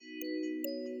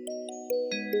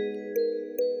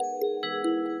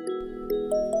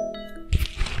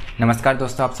नमस्कार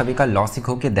दोस्तों, आप सभी का लॉ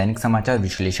सिखो के दैनिक समाचार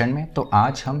विश्लेषण में। तो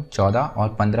आज हम 14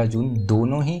 और 15 जून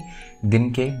दोनों ही दिन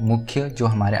के मुख्य जो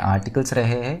हमारे आर्टिकल्स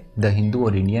रहे हैं द हिंदू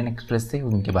और इंडियन एक्सप्रेस से,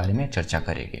 उनके बारे में चर्चा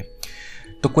करेंगे।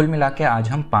 तो कुल मिला के आज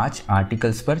हम 5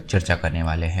 आर्टिकल्स पर चर्चा करने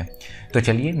वाले हैं। तो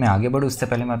चलिए मैं आगे बढ़ूँ उससे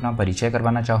पहले मैं अपना परिचय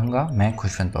करवाना चाहूँगा। मैं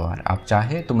खुशवंत पवार। आप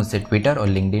चाहे तो मुझसे ट्विटर और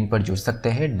लिंक्डइन पर जुड़ सकते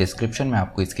हैं। डिस्क्रिप्शन में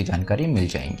आपको इसकी जानकारी मिल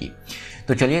जाएगी।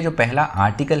 तो चलिए, जो पहला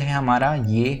आर्टिकल है हमारा,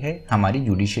 ये है हमारी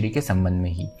जुडिशरी के संबंध में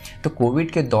ही। तो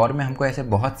कोविड के दौर में हमको ऐसे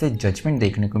बहुत से जजमेंट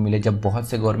देखने को मिले जब बहुत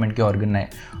से गवर्नमेंट के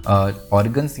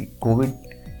ऑर्गन्स कोविड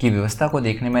की व्यवस्था को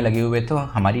देखने में लगे हुए, तो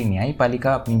हमारी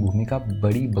न्यायपालिका अपनी भूमिका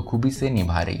बड़ी बखूबी से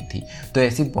निभा रही थी। तो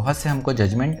ऐसी बहुत से हमको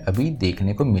जजमेंट अभी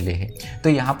देखने को मिले हैं। तो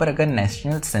यहाँ पर अगर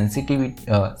नेशनल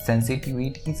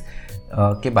सेंसिटिविटीज़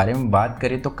के बारे में बात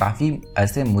करें तो काफ़ी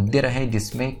ऐसे मुद्दे रहे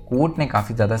जिसमें कोर्ट ने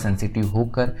काफ़ी ज़्यादा सेंसिटिव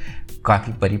होकर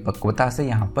काफ़ी परिपक्वता से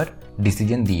यहाँ पर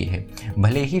डिसीजन दिए हैं।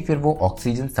 भले ही फिर वो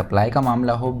ऑक्सीजन सप्लाई का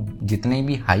मामला हो, जितने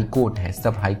भी हाई कोर्ट है,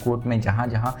 सब हाई कोर्ट में जहाँ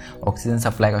जहाँ ऑक्सीजन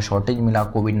सप्लाई का शॉर्टेज मिला,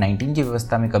 कोविड-19 की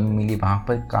व्यवस्था में कमी मिली, वहाँ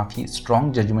पर काफ़ी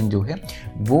स्ट्रॉन्ग जजमेंट जो है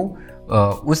वो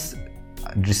उस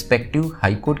रिस्पेक्टिव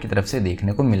हाई कोर्ट की तरफ से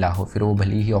देखने को मिला हो। फिर वो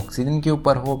भले ही ऑक्सीजन के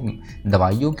ऊपर हो,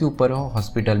 दवाइयों के ऊपर हो,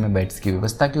 हॉस्पिटल में बेड्स की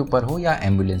व्यवस्था के ऊपर हो या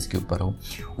एम्बुलेंस के ऊपर हो।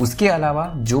 उसके अलावा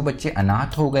जो बच्चे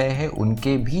अनाथ हो गए हैं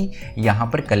उनके भी यहाँ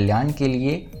पर कल्याण के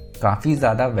लिए काफ़ी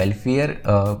ज़्यादा वेलफेयर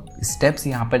स्टेप्स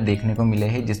यहाँ पर देखने को मिले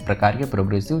हैं, जिस प्रकार के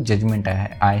प्रोग्रेसिव जजमेंट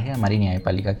आए हैं हमारी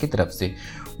न्यायपालिका की तरफ से।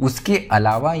 उसके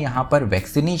अलावा यहाँ पर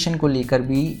वैक्सीनेशन को लेकर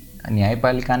भी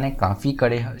न्यायपालिका ने काफ़ी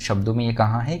कड़े शब्दों में ये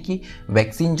कहा है कि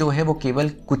वैक्सीन जो है वो केवल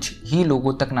कुछ ही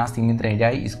लोगों तक ना सीमित रह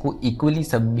जाए, इसको इक्वली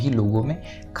सभी लोगों में,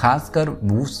 खासकर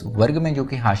उस वर्ग में जो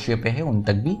कि हाशिए पे है, उन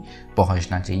तक भी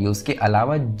पहुंचना चाहिए। उसके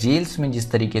अलावा जेल्स में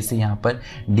जिस तरीके से यहाँ पर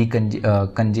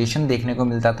कंजेशन देखने को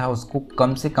मिलता था, उसको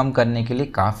कम से कम करने के लिए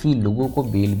काफ़ी लोगों को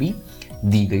बेल भी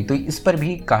दी गई। तो इस पर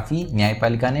भी काफ़ी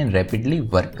न्यायपालिका ने रैपिडली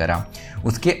वर्क करा।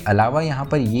 उसके अलावा यहाँ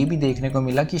पर ये भी देखने को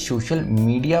मिला कि सोशल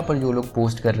मीडिया पर जो लोग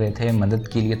पोस्ट कर रहे थे मदद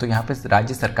के लिए, तो यहाँ पर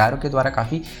राज्य सरकारों के द्वारा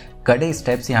काफ़ी कड़े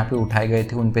स्टेप्स यहाँ पे उठाए गए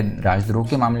थे, उन पे राजद्रोह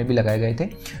के मामले भी लगाए गए थे।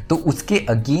 तो उसके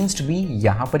अगेंस्ट भी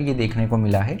यहाँ पर ये देखने को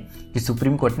मिला है कि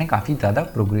सुप्रीम कोर्ट ने काफ़ी ज़्यादा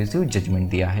प्रोग्रेसिव जजमेंट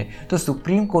दिया है। तो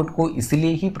सुप्रीम कोर्ट को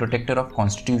इसलिए ही प्रोटेक्टर ऑफ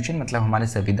कॉन्स्टिट्यूशन, मतलब हमारे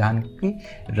संविधान की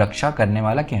रक्षा करने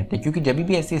वाला कहते हैं, क्योंकि जब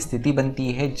भी ऐसी स्थिति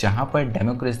बनती है जहाँ पर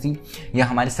डेमोक्रेसी या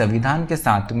हमारे संविधान के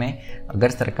साथ में अगर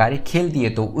सरकारें खेलती है,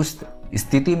 तो उस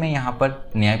स्थिति में यहाँ पर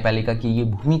न्यायपालिका की ये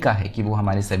भूमिका है कि वो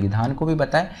हमारे संविधान को भी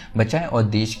बचाए और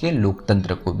देश के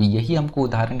लोकतंत्र को भी। यही हमको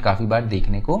उदाहरण काफ़ी बार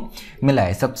देखने को मिला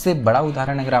है। सबसे बड़ा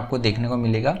उदाहरण अगर आपको देखने को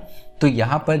मिलेगा तो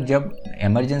यहाँ पर जब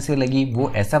इमरजेंसी लगी, वो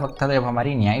ऐसा वक्त था जब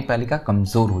हमारी न्यायपालिका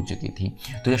कमज़ोर हो चुकी थी।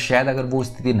 तो शायद अगर वो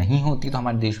स्थिति नहीं होती तो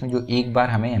हमारे देश में जो एक बार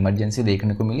हमें इमरजेंसी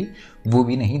देखने को मिली, वो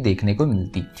भी नहीं देखने को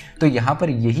मिलती। तो यहाँ पर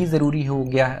यही ज़रूरी हो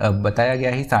गया, बताया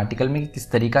गया है इस आर्टिकल में कि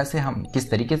किस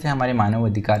तरीके से हमारे मानव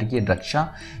अधिकार की रक्षा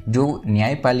जो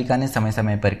न्यायपालिका ने समय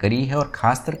समय पर करी है, और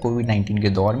ख़ासकर कोविड-19 के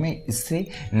दौर में इससे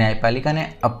न्यायपालिका ने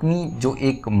अपनी जो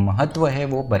एक महत्व है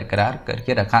वो बरकरार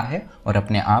करके रखा है और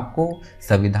अपने आप को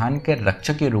संविधान के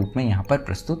रक्षक के रूप में यहाँ पर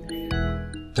प्रस्तुत।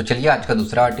 तो चलिए आज का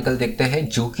दूसरा आर्टिकल देखते हैं,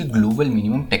 जो कि ग्लोबल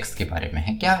मिनिमम टैक्स के बारे में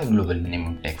है। क्या है ग्लोबल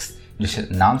मिनिमम टैक्स? जो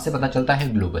नाम से पता चलता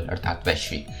है, ग्लोबल अर्थात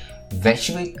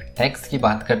वैश्विक टैक्स की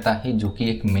बात करता है, जो कि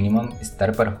एक मिनिमम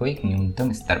स्तर पर हो, एक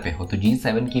न्यूनतम स्तर पे हो। तो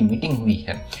G7 की मीटिंग हुई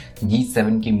है।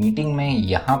 G7 की मीटिंग में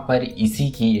यहाँ पर इसी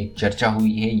की एक चर्चा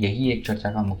हुई है। यही एक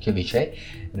चर्चा का मुख्य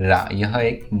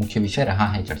विषय रहा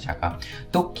है चर्चा का।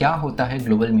 तो क्या होता है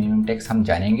ग्लोबल मिनिमम टैक्स, हम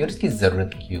जानेंगे और इसकी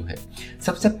ज़रूरत क्यों है।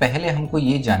 सबसे पहले हमको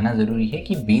ये जानना ज़रूरी है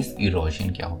कि बेस इरोजन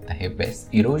क्या होता है। बेस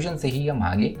इरोजन से ही हम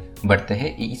आगे बढ़ते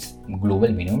हैं इस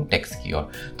ग्लोबल मिनिमम टैक्स की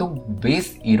ओर। तो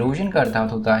बेस इरोजन का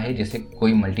अर्थात होता है, जैसे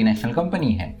कोई मल्टीनेशनल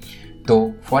कंपनी है,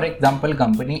 तो फॉर एग्जांपल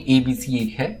कंपनी ABC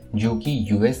एक है जो कि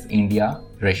US, इंडिया,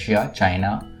 रशिया,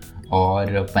 चाइना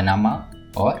और पनामा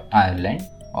और आयरलैंड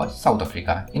और साउथ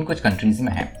अफ्रीका, इन कुछ कंट्रीज़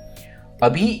में है।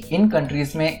 अभी इन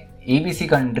कंट्रीज़ में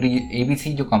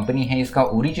ABC जो कंपनी है, इसका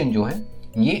ओरिजिन जो है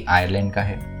ये आयरलैंड का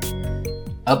है।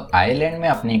 अब आयरलैंड में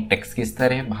अपने एक टैक्स के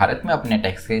स्तर है, भारत में अपने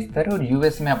टैक्स के स्तर है, और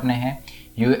US में अपने हैं,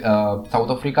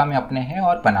 साउथ अफ्रीका में अपने हैं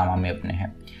और पनामा में अपने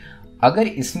हैं। अगर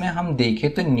इसमें हम देखें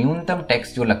तो न्यूनतम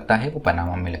टैक्स जो लगता है वो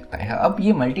पनामा में लगता है। अब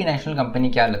ये मल्टीनेशनल कंपनी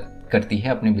क्या करती है,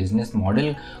 अपने बिजनेस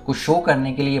मॉडल को शो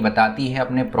करने के लिए बताती है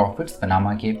अपने प्रॉफिट्स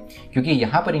पनामा के, क्योंकि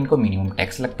यहाँ पर इनको मिनिमम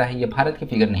टैक्स लगता है। ये भारत के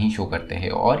फिगर नहीं शो करते हैं,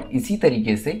 और इसी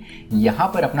तरीके से यहाँ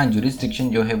पर अपना जुरिस्डिक्शन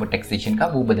जो है वो टैक्सेशन का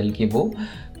वो बदल के वो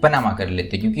पनामा कर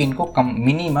लेते हैं, क्योंकि इनको कम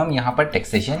मिनिमम यहाँ पर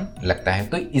टैक्सेशन लगता है।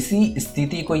 तो इसी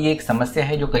स्थिति को, ये एक समस्या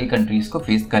है जो कई कंट्रीज को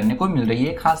फेस करने को मिल रही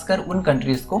है, खासकर उन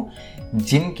कंट्रीज को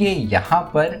जिनके यहाँ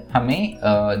पर हमें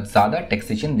ज़्यादा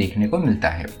टैक्सेशन देखने को मिलता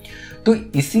है। तो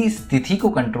इसी स्थिति को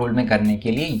कंट्रोल में करने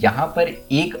के लिए यहाँ पर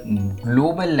एक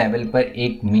ग्लोबल लेवल पर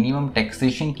एक मिनिमम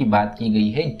टैक्सेशन की बात की गई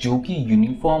है जो कि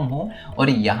यूनिफॉर्म हो, और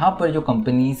यहाँ पर जो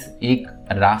कंपनीज एक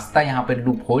रास्ता यहाँ पर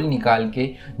लूप होल निकाल के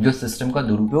जो सिस्टम का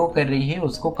दुरुपयोग कर रही है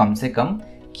उसको कम से कम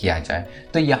किया जाए।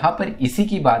 तो यहाँ पर इसी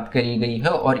की बात करी गई है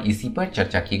और इसी पर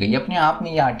चर्चा की गई है। अपने आप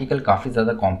में यह आर्टिकल काफ़ी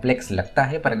ज़्यादा कॉम्प्लेक्स लगता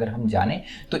है, पर अगर हम जानें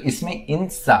तो इसमें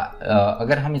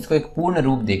अगर हम इसको एक पूर्ण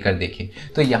रूप देकर देखें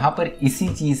तो यहाँ पर इसी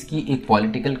चीज़ की एक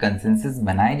पॉलिटिकल कंसेंसस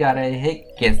बनाए जा रहे हैं,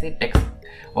 कैसे टैक्स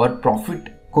और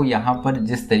प्रॉफिट को यहाँ पर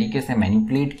जिस तरीके से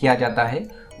मैनिपुलेट किया जाता है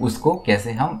उसको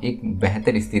कैसे हम एक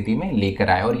बेहतर स्थिति में लेकर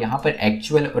आए। और यहाँ पर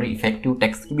एक्चुअल और इफेक्टिव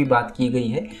टैक्स की भी बात की गई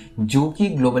है जो कि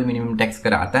ग्लोबल मिनिमम टैक्स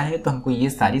कराता है, तो हमको ये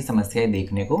सारी समस्याएं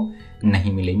देखने को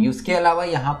नहीं मिलेंगी। उसके अलावा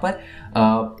यहाँ पर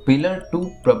पिलर 2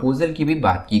 प्रपोजल की भी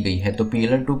बात की गई है। तो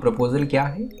पिलर 2 प्रपोजल क्या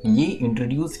है? ये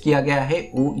इंट्रोड्यूस किया गया है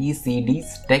OECD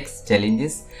टैक्स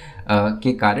चैलेंजेस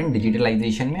के कारण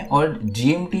डिजिटलाइजेशन में, और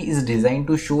GMT is design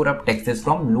to shore up taxes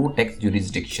from low tax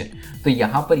jurisdiction. तो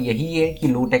यहाँ पर यही है कि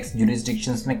लो टैक्स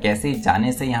जुरिस्डिक्शंस में कैसे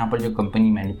जाने से यहाँ पर जो कंपनी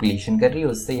मैनिपुलेशन कर रही है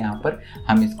उससे यहाँ पर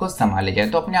हम इसको संभाले जाए।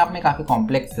 तो अपने आप में काफ़ी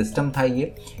कॉम्प्लेक्स सिस्टम था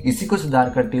ये। इसी को सुधार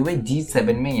करते हुए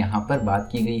G7 में यहाँ पर बात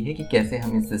की गई है कि कैसे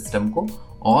हम इस सिस्टम को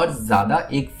और ज़्यादा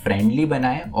एक फ्रेंडली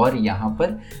बनाएं और यहाँ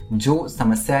पर जो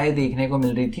समस्याएं देखने को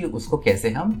मिल रही थी उसको कैसे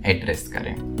हम एड्रेस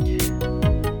करें।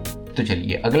 तो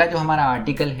चलिए अगला जो हमारा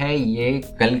आर्टिकल है ये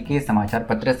कल के समाचार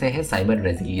पत्र से है, साइबर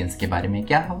रेजिलियंस के बारे में।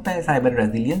 क्या होता है साइबर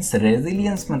रेजिलियंस?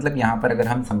 रेजिलियंस मतलब यहाँ पर अगर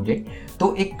हम समझे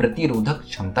तो एक प्रतिरोधक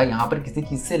क्षमता, यहाँ पर किसी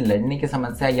चीज़ से लड़ने की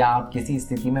समस्या या आप किसी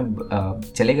स्थिति में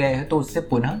चले गए हैं तो उससे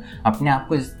पुनः अपने आप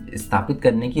को स्थापित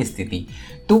करने की स्थिति।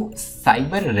 तो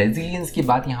साइबर रेजिलियंस की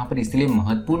बात यहाँ पर इसलिए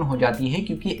महत्वपूर्ण हो जाती है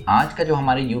क्योंकि आज का जो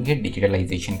हमारा युग है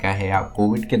डिजिटलाइजेशन का है। आप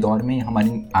कोविड के दौर में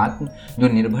हमारी आत्म जो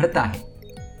निर्भरता है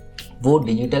वो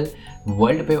डिजिटल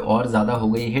वर्ल्ड पे और ज़्यादा हो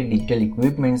गई है, डिजिटल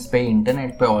इक्विपमेंट्स पे,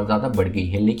 इंटरनेट पे और ज़्यादा बढ़ गई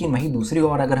है। लेकिन वहीं दूसरी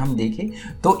ओर अगर हम देखें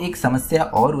तो एक समस्या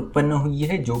और उत्पन्न हुई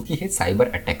है जो कि है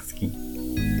साइबर अटैक्स की।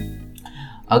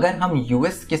 अगर हम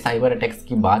यूएस के साइबर अटैक्स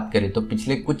की बात करें तो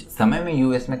पिछले कुछ समय में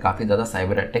यूएस में काफ़ी ज़्यादा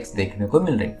साइबर अटैक्स देखने को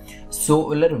मिल रहे।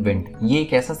 सोलर विंड ये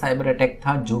एक ऐसा साइबर अटैक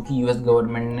था जो कि यूएस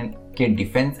गवर्नमेंट ने के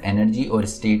डिफेंस, एनर्जी और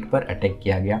स्टेट पर अटैक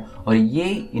किया गया, और ये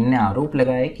इनने आरोप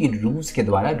लगाया कि रूस के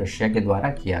द्वारा, रशिया के द्वारा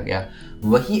किया गया।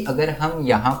 वही अगर हम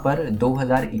यहाँ पर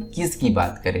 2021 की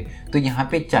बात करें तो यहाँ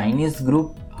पे चाइनीज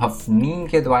ग्रुप हफनीम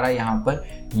के द्वारा यहाँ पर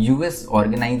यूएस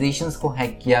ऑर्गेनाइजेशंस को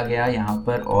हैक किया गया यहाँ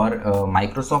पर, और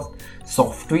माइक्रोसॉफ्ट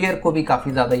सॉफ्टवेयर को भी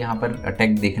काफ़ी ज़्यादा यहाँ पर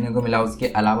अटैक देखने को मिला। उसके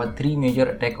अलावा 3 मेजर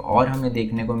अटैक और हमें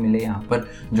देखने को मिले यहाँ पर।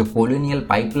 जो कोलोनियल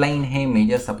पाइपलाइन है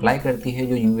मेजर सप्लाई करती है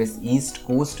जो यूएस ईस्ट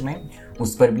कोस्ट में,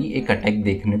 उस पर भी एक अटैक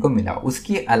देखने को मिला।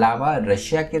 उसके अलावा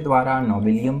रशिया के द्वारा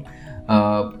नोबेलियम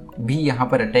भी यहाँ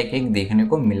पर अटैक एक देखने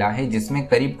को मिला है जिसमें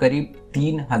करीब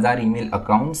 3000 ईमेल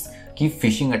अकाउंट्स की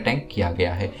फिशिंग अटैक किया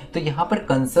गया है। तो यहाँ पर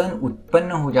कंसर्न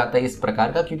उत्पन्न हो जाता है इस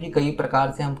प्रकार का, क्योंकि कई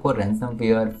प्रकार से हमको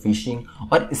रैंसमवेयर,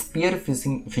 फिशिंग और स्पीयर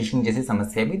फिशिंग जैसी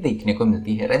समस्या भी देखने को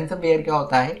मिलती है। रैंसमवेयर क्या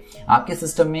होता है? आपके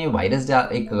सिस्टम में वायरस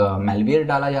एक मेलवेयर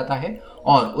डाला जाता है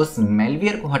और उस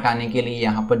मेलवेयर को हटाने के लिए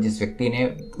यहाँ पर जिस व्यक्ति ने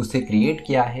उसे क्रिएट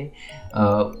किया है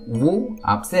वो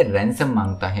आपसे रैंसम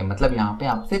मांगता है, मतलब यहाँ पे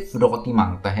आपसे फिरौती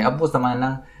मांगता है। अब वो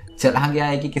ज़माना चला गया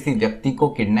है कि किसी व्यक्ति को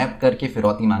किडनैप करके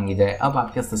फिरौती मांगी जाए। अब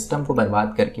आपके सिस्टम को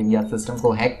बर्बाद करके भी या सिस्टम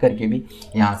को हैक करके भी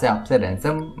यहाँ से आपसे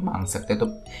रैंसम मांग सकते हैं। तो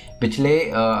पिछले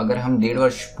अगर हम 1.5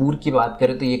 वर्ष पूर्व की बात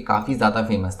करें तो ये काफ़ी ज़्यादा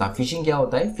फेमस था। फिशिंग क्या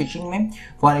होता है? फिशिंग में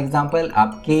फॉर एग्जांपल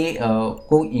आपके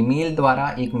को ईमेल द्वारा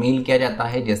एक मेल किया जाता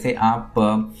है, जैसे आप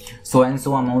सो एंड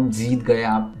सो अमाउंट जीत गए,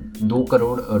 आप $2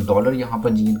 करोड़ यहाँ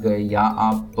पर जीत गए, या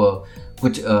आप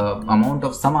कुछ अमाउंट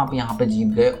ऑफ सम आप यहाँ पर जीत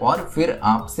गए, और फिर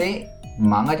आपसे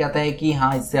मांगा जाता है कि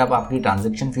हाँ इससे अब आपकी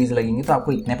ट्रांजैक्शन फीस लगेंगी तो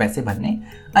आपको इतने पैसे भरने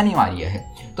अनिवार्य है।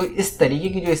 तो इस तरीके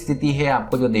की जो स्थिति है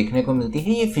आपको जो देखने को मिलती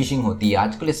है ये फिशिंग होती है।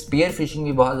 आजकल स्पेयर फिशिंग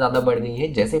भी बहुत ज़्यादा बढ़ गई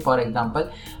है। जैसे फॉर एग्जांपल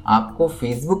आपको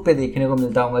फेसबुक पे देखने को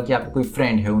मिलता होगा कि आपका कोई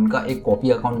फ्रेंड है, उनका एक कॉपी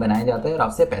अकाउंट बनाया जाता है और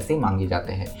आपसे पैसे मांगे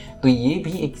जाते हैं। तो ये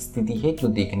भी एक स्थिति है जो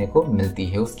देखने को मिलती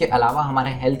है। उसके अलावा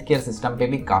हमारे हेल्थ केयर सिस्टम पे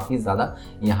भी काफ़ी ज़्यादा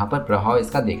यहाँ पर प्रभाव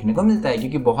इसका देखने को मिलता है,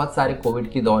 क्योंकि बहुत सारे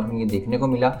कोविड के दौर में ये देखने को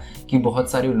मिला कि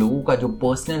बहुत सारे लोगों का जो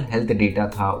पर्सनल हेल्थ डेटा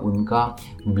था, उनका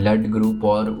ब्लड ग्रुप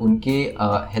और उनके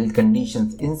हेल्थ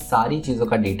कंडीशंस, इन सारी चीज़ों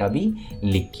का डेटा भी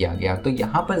लीक किया गया। तो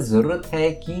यहाँ पर ज़रूरत है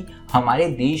कि हमारे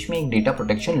देश में एक डेटा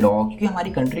प्रोटेक्शन लॉ, क्योंकि हमारी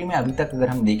कंट्री में अभी तक अगर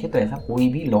हम देखें तो ऐसा कोई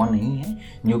भी लॉ नहीं है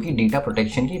जो कि डेटा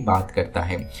प्रोटेक्शन की बात करता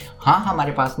है। हाँ,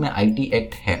 हमारे पास में IT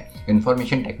एक्ट है,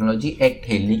 इंफॉर्मेशन टेक्नोलॉजी एक्ट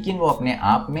है, लेकिन वो अपने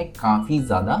आप में काफ़ी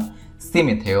ज़्यादा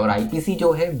सीमित है और IPC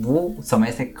जो है वो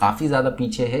समय से काफ़ी ज़्यादा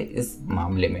पीछे है इस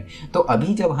मामले में। तो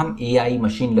अभी जब हम AI,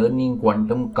 machine learning,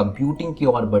 quantum computing की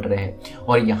ओर बढ़ रहे हैं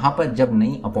और यहाँ पर जब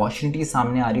नई अपॉर्चुनिटी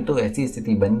सामने आ रही, तो ऐसी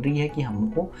स्थिति बन रही है कि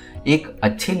हमको एक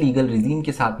अच्छे लीगल रिजीम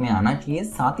के साथ में आना चाहिए।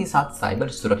 साथ ही साथ साइबर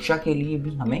सुरक्षा के लिए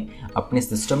भी हमें अपने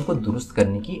सिस्टम को दुरुस्त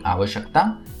करने की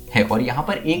आवश्यकता है। और यहाँ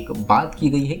पर एक बात की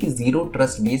गई है कि जीरो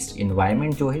ट्रस्ट बेस्ड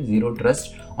इन्वायरमेंट जो है, zero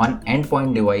trust on and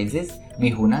point devices भी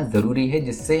होना ज़रूरी है,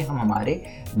 जिससे हम हमारे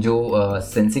जो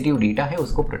सेंसिटिव डेटा है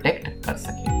उसको प्रोटेक्ट कर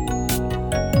सकें।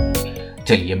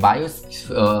 चलिए बायो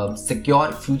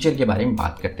सिक्योर फ्यूचर के बारे में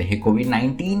बात करते हैं।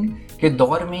 कोविड-19 के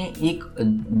दौर में एक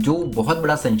जो बहुत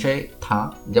बड़ा संशय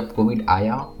था जब कोविड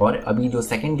आया और अभी जो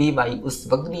सेकेंड वेव आई, उस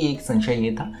वक्त भी एक संशय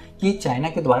ये था कि चाइना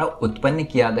के द्वारा उत्पन्न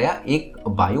किया गया एक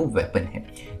बायो वेपन है।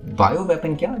 बायो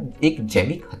वेपन क्या? एक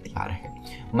जैविक हथियार है।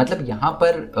 मतलब यहाँ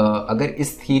पर अगर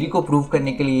इस थ्योरी को प्रूव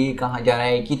करने के लिए ये कहा जा रहा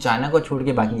है कि चाइना को छोड़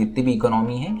के बाकी जितनी भी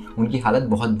इकोनॉमी है उनकी हालत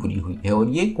बहुत बुरी हुई है और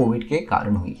ये कोविड के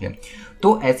कारण हुई है।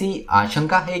 तो ऐसी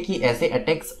आशंका है कि ऐसे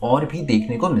अटैक्स और भी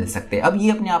देखने को मिल सकते हैं। अब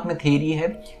ये अपने आप में थ्योरी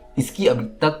है, इसकी अभी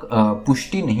तक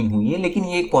पुष्टि नहीं हुई है, लेकिन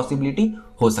ये एक पॉसिबिलिटी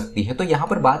हो सकती है। तो यहाँ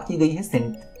पर बात की गई है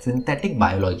सिंथेटिक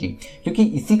बायोलॉजी, क्योंकि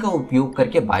इसी का उपयोग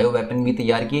करके बायो वेपन भी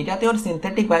तैयार किए जाते हैं और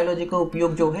सिंथेटिक बायोलॉजी का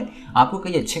उपयोग जो है आपको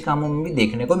कई अच्छे कामों में भी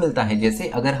देखने को मिलता है। जैसे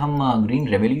अगर हम ग्रीन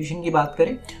रेवोल्यूशन की बात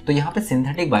करें तो यहाँ पे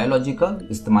सिंथेटिक बायोलॉजी का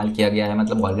इस्तेमाल किया गया है।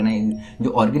 मतलब जो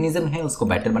ऑर्गेनिज्म है उसको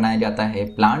बेटर बनाया जाता है,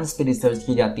 प्लांट्स पे रिसर्च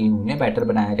की जाती है, उन्हें बेटर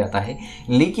बनाया जाता है,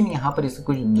 लेकिन यहाँ पर इसके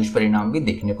कुछ दुष्परिणाम भी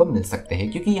देखने को मिल सकते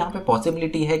हैं, क्योंकि यहाँ पे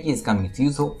पॉसिबिलिटी है कि इसका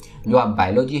मिसयूज हो। जो आप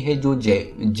बायोलॉजी है, जो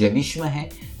जैविश्म है,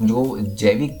 जो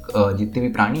जैविक जितने भी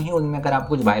प्राणी हैं उनमें अगर आप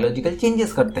कुछ बायोलॉजिकल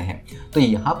चेंजेस करते हैं तो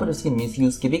यहाँ पर उसके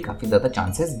मिसयूज के भी काफ़ी ज़्यादा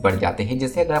चांसेस बढ़ जाते हैं।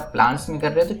 जैसे अगर आप प्लांट्स में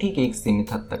कर रहे हैं तो ठीक है एक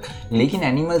सीमित हद तक, लेकिन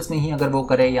एनिमल्स में ही अगर वो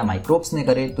करे या माइक्रोब्स में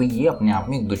करे तो ये अपने आप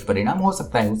में एक दुष्परिणाम हो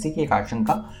सकता है। उसी की एक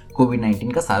आशंका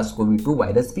कोविड-19 का SARS-CoV-2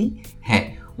 वायरस भी है।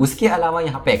 उसके अलावा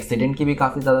यहाँ पे एक्सीडेंट की भी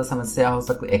काफ़ी ज़्यादा समस्या हो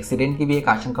सकती है, एक्सीडेंट की भी एक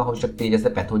आशंका हो सकती है, जैसे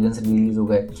पैथोजेंस रिलीज हो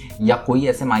गए या कोई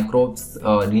ऐसे माइक्रोब्स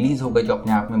रिलीज हो गए जो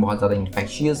अपने आप में बहुत ज़्यादा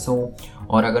इन्फेक्शियस हो,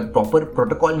 और अगर प्रॉपर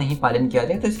प्रोटोकॉल नहीं पालन किया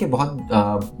जाए तो इसके बहुत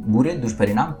बुरे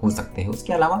दुष्परिणाम हो सकते हैं।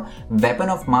 उसके अलावा वेपन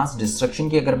ऑफ मास डिस्ट्रक्शन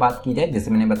की अगर बात की जाए,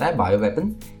 जैसे मैंने बताया बायो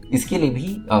वेपन, इसके लिए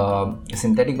भी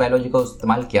सिंथेटिक बायोलॉजी का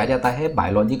इस्तेमाल किया जाता है।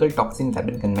 बायोलॉजिकल टॉक्सिन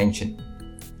वेपन कन्वेंशन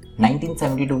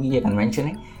 1972 की ये कन्वेंशन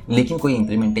है, लेकिन कोई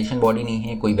इम्प्लीमेंटेशन बॉडी नहीं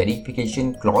है, कोई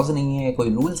वेरिफिकेशन क्लॉज नहीं है, कोई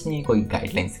रूल्स नहीं है, कोई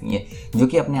गाइडलाइंस नहीं है, जो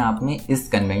कि अपने आप में इस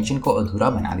कन्वेंशन को अधूरा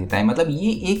बना देता है। मतलब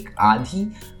ये एक आधी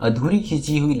अधूरी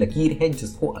खींची हुई लकीर है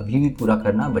जिसको अभी भी पूरा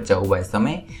करना बचा हुआ है।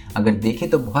 समय अगर देखें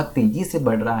तो बहुत तेज़ी से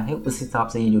बढ़ रहा है, उस हिसाब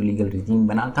से ये जो लीगल रिजीम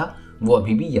बना था वो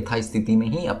अभी भी यथास्थिति में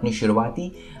ही अपनी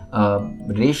शुरुआती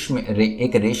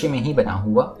एक रेशे में ही बना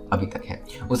हुआ अभी तक है।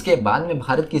 उसके बाद में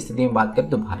भारत की स्थिति में बात करें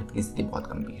तो भारत की स्थिति बहुत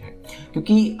गंभीर है,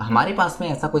 क्योंकि हमारे पास में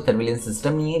ऐसा कोई सर्विलेंस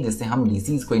सिस्टम नहीं है जिससे हम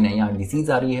कोई नया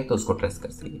डिसीज़ आ रही है तो उसको ट्रेस कर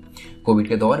सके। कोविड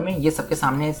के दौर में ये सबके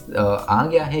सामने आ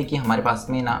गया है कि हमारे पास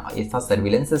में ना ऐसा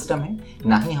सर्विलेंस सिस्टम है,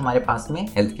 ना ही हमारे पास में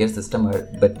हेल्थ केयर सिस्टम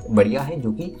बढ़िया है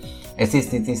जो कि ऐसी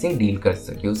स्थिति से डील कर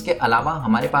सके। उसके अलावा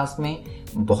हमारे पास में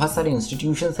बहुत सारे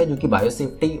इंस्टीट्यूशंस हैं जो कि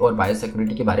बायोसेफ्टी और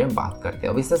बायोसिक्योरिटी के बारे में बात करते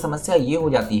हैं। अब इससे समस्या ये हो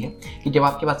जाती है कि जब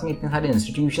आपके पास में इतने सारे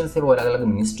इंस्टीट्यूशंस है, वो अलग अलग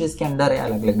मिनिस्ट्रीज के अंदर है,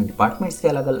 अलग अलग डिपार्टमेंट्स के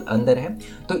अलग अलग अंदर है,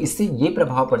 तो इससे ये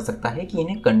प्रभाव पड़ सकता है कि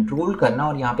इन्हें कंट्रोल करना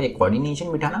और यहाँ पे एक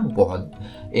कोऑर्डिनेशन बिठाना बहुत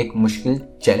एक मुश्किल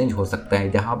चैलेंज हो सकता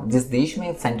है। जहाँ जिस देश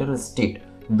में सेंटर और स्टेट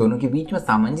दोनों के बीच में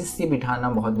सामंजस्य बिठाना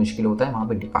बहुत मुश्किल होता है, वहाँ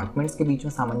पे डिपार्टमेंट्स के बीच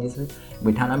में सामंजस्य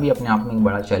बिठाना भी अपने आप में एक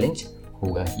बड़ा चैलेंज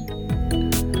होगा ही।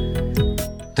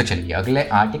 तो चलिए अगले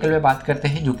आर्टिकल में बात करते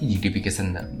हैं जो कि जीडीपी के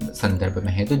संदर्भ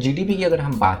में है। तो जीडीपी की अगर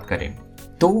हम बात करें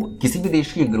तो किसी भी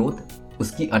देश की ग्रोथ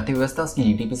उसकी अर्थव्यवस्था उसकी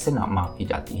जीडीपी से माप की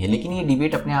जाती है, लेकिन ये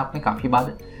डिबेट अपने आप में काफ़ी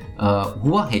बार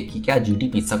हुआ है कि क्या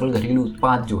जीडीपी सकल घरेलू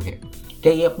उत्पाद जो है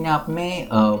क्या ये अपने आप में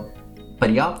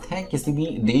पर्याप्त है किसी भी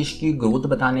देश की ग्रोथ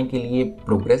बताने के लिए,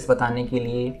 प्रोग्रेस बताने के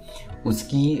लिए,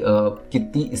 उसकी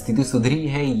कितनी स्थिति सुधरी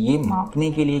है ये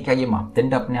मापने के लिए क्या ये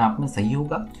मापदंड अपने आप में सही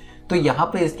होगा। तो यहाँ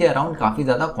पे इसके अराउंड काफ़ी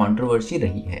ज़्यादा कंट्रोवर्सी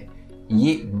रही है।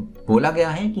 ये बोला गया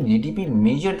है कि GDP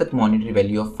major the monetary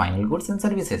value of final goods and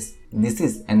services, this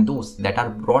is and those that are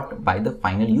brought by the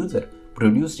final user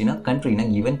produced in a country in a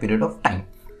given period of time.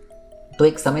 तो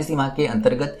एक समय सीमा के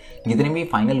अंतर्गत जितने भी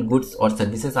final goods और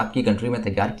services आपकी कंट्री में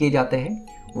तैयार किए जाते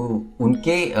हैं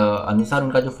उनके अनुसार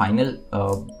उनका जो फाइनल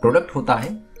प्रोडक्ट होता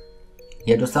है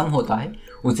या जो सम होता है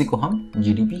उसी को हम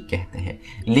जीडीपी कहते हैं।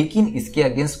 लेकिन इसके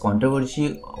अगेंस्ट कंट्रोवर्सी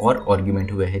और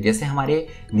आर्ग्यूमेंट हुए हैं। जैसे हमारे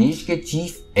देश के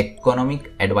चीफ इकोनॉमिक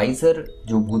एडवाइज़र,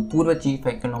 जो भूतपूर्व चीफ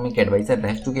इकोनॉमिक एडवाइज़र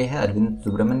रह चुके हैं, अरविंद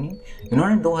सुब्रमण्यम,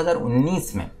 इन्होंने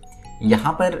 2019 में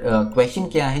यहाँ पर क्वेश्चन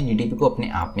किया है जीडीपी को अपने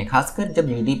आप में, खासकर जब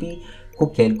जीडीपी को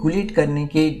कैलकुलेट करने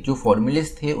के जो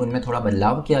फॉर्मूलेस थे उनमें थोड़ा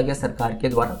बदलाव किया गया सरकार के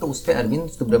द्वारा, तो उस पर अरविंद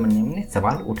सुब्रमण्यम ने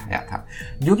सवाल उठाया था,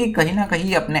 जो कि कहीं ना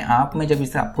कहीं अपने आप में जब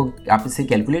आप इसे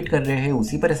कैलकुलेट कर रहे हैं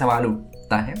उसी पर सवाल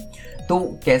उठता है। तो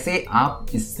कैसे आप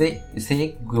इसे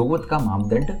एक ग्रोथ का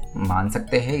मापदंड मान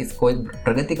सकते हैं, इसको एक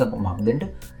प्रगति का मापदंड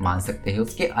मान सकते हैं।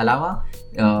 उसके अलावा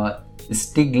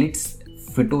स्टिग्लिट्स,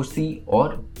 फिटोसी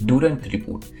और डूरंट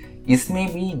रिपोर्ट, इसमें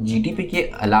भी जीडीपी के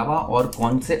अलावा और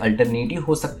कौन से अल्टरनेटिव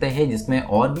हो सकते हैं जिसमें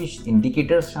और भी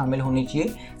इंडिकेटर्स शामिल होने चाहिए,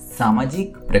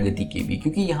 सामाजिक प्रगति के भी,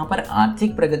 क्योंकि यहाँ पर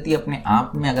आर्थिक प्रगति अपने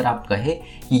आप में अगर आप कहें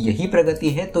कि यही प्रगति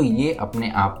है तो ये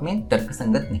अपने आप में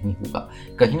तर्कसंगत नहीं होगा।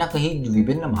 कहीं ना कहीं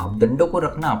विभिन्न मापदंडों को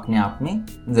रखना अपने आप में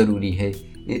ज़रूरी है।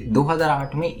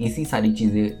 2008 में इसी सारी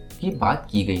चीज़ें की बात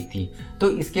की गई थी। तो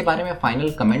इसके बारे में फाइनल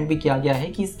कमेंट भी किया गया है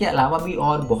कि इसके अलावा भी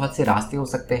और बहुत से रास्ते हो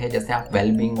सकते हैं, जैसे आप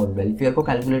वेलबींग और वेलफेयर को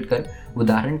कैलकुलेट कर,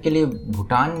 उदाहरण के लिए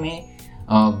भूटान में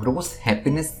ग्रोस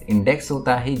हैप्पीनेस इंडेक्स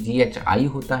होता है, GHI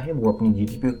होता है, वो अपनी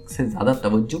जीडीपी से ज़्यादा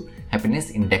तवज्जो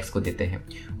हैप्पीनेस इंडेक्स को देते हैं।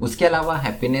 उसके अलावा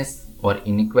हैप्पीनेस और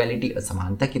इनइक्वालिटी,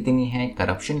 असमानता कितनी है,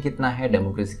 करप्शन कितना है,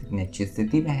 डेमोक्रेसी कितनी अच्छी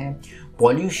स्थिति में है,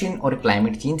 पॉल्यूशन और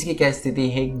क्लाइमेट चेंज की क्या स्थिति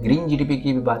है, ग्रीन जीडीपी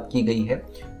की भी बात की गई है।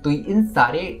 तो इन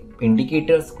सारे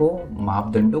इंडिकेटर्स को,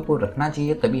 मापदंडों को रखना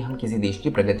चाहिए, तभी हम किसी देश की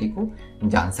प्रगति को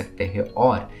जान सकते हैं।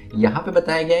 और यहाँ पे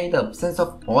बताया गया है the absence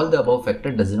of all the above factor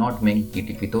does not make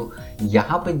GDP. तो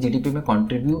यहाँ पे जीडीपी में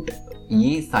कंट्रीब्यूट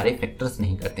ये सारे फैक्टर्स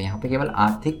नहीं करते, यहाँ पे केवल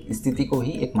आर्थिक स्थिति को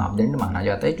ही एक मापदंड माना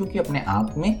जाता है, जो कि अपने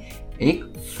आप में एक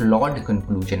फ्लॉड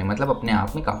कंक्लूजन है, मतलब अपने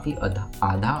आप में काफ़ी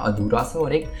आधा अधूरा सा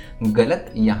और एक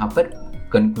गलत यहाँ पर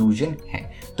कंक्लूजन है।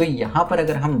 तो यहाँ पर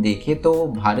अगर हम देखें तो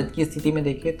भारत की स्थिति में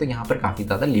देखें तो यहाँ पर काफ़ी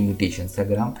ज़्यादा लिमिटेशंस है।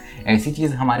 अगर हम ऐसी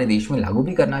चीज़ हमारे देश में लागू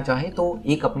भी करना चाहें तो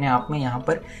एक अपने आप में यहाँ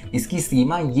पर इसकी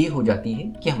सीमा ये हो जाती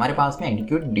है कि हमारे पास में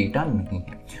एडिक्वेट डेटा नहीं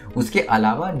है। उसके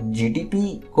अलावा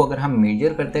जीडीपी को अगर हम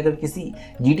मेजर करते हैं, अगर किसी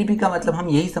जीडीपी का मतलब हम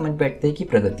यही समझ बैठते हैं कि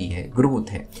प्रगति है,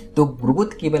 ग्रोथ है, तो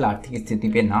ग्रोथ केवल आर्थिक स्थिति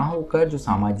पे ना होकर जो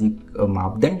सामाजिक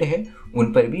मापदंड है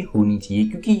उन पर भी होनी चाहिए,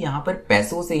 क्योंकि यहाँ पर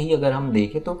पैसों से ही अगर हम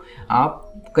देखें तो आप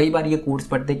कई बार ये कोर्स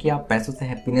पढ़ते हैं कि आप पैसों से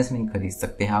हैप्पीनेस नहीं खरीद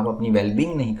सकते हैं, आप अपनी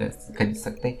वेलबींग नहीं खरीद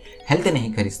सकते, हेल्थ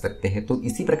नहीं खरीद सकते हैं। तो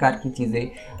इसी प्रकार की चीज़ें,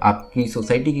 आपकी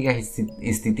सोसाइटी की क्या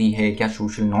स्थिति है, क्या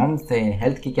सोशल नॉर्म्स है,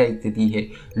 हेल्थ की क्या स्थिति है,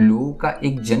 लोगों का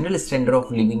एक जनरल स्टैंडर्ड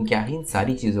ऑफ लिविंग क्या है, इन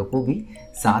सारी चीज़ों को भी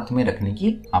साथ में रखने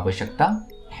की आवश्यकता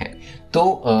है।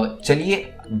 तो चलिए,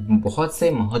 बहुत से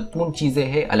महत्वपूर्ण चीज़ें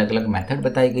हैं, अलग अलग मेथड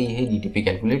बताई गई है जीडीपी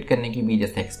कैलकुलेट करने की भी,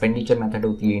 जैसे एक्सपेंडिचर मेथड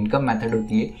होती है, इनकम मेथड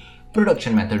होती है,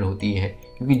 प्रोडक्शन मेथड होती है,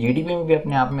 क्योंकि जीडीपी में भी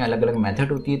अपने आप में अलग अलग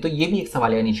मेथड होती है। तो ये भी एक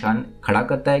सवालिया निशान खड़ा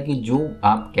करता है कि जो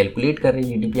आप कैलकुलेट कर रहे हैं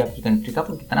जीडीपी आपकी कंट्री का,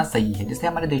 वो कितना सही है। जैसे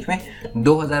हमारे देश में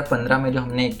 2015 में जो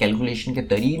हमने कैलकुलेशन के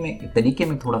तरीके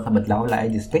में थोड़ा सा बदलाव लाया,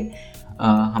 जिसपे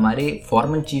हमारे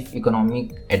फॉर्मल चीफ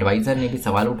इकोनॉमिक एडवाइज़र ने भी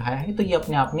सवाल उठाया है, तो ये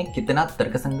अपने आप में कितना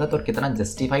तर्कसंगत और कितना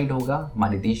जस्टिफाइड होगा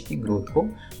हमारे देश की ग्रोथ को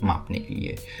मापने के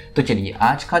लिए। तो चलिए,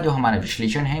 आज का जो हमारा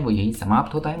विश्लेषण है वो यही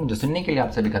समाप्त होता है। मुझे सुनने के लिए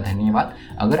आप सभी का धन्यवाद।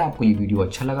 अगर आपको ये वीडियो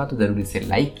अच्छा लगा तो ज़रूर इसे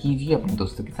लाइक कीजिए, अपने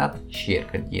दोस्तों के साथ शेयर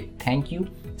करिए। Thank you,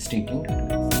 stay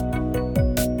tuned.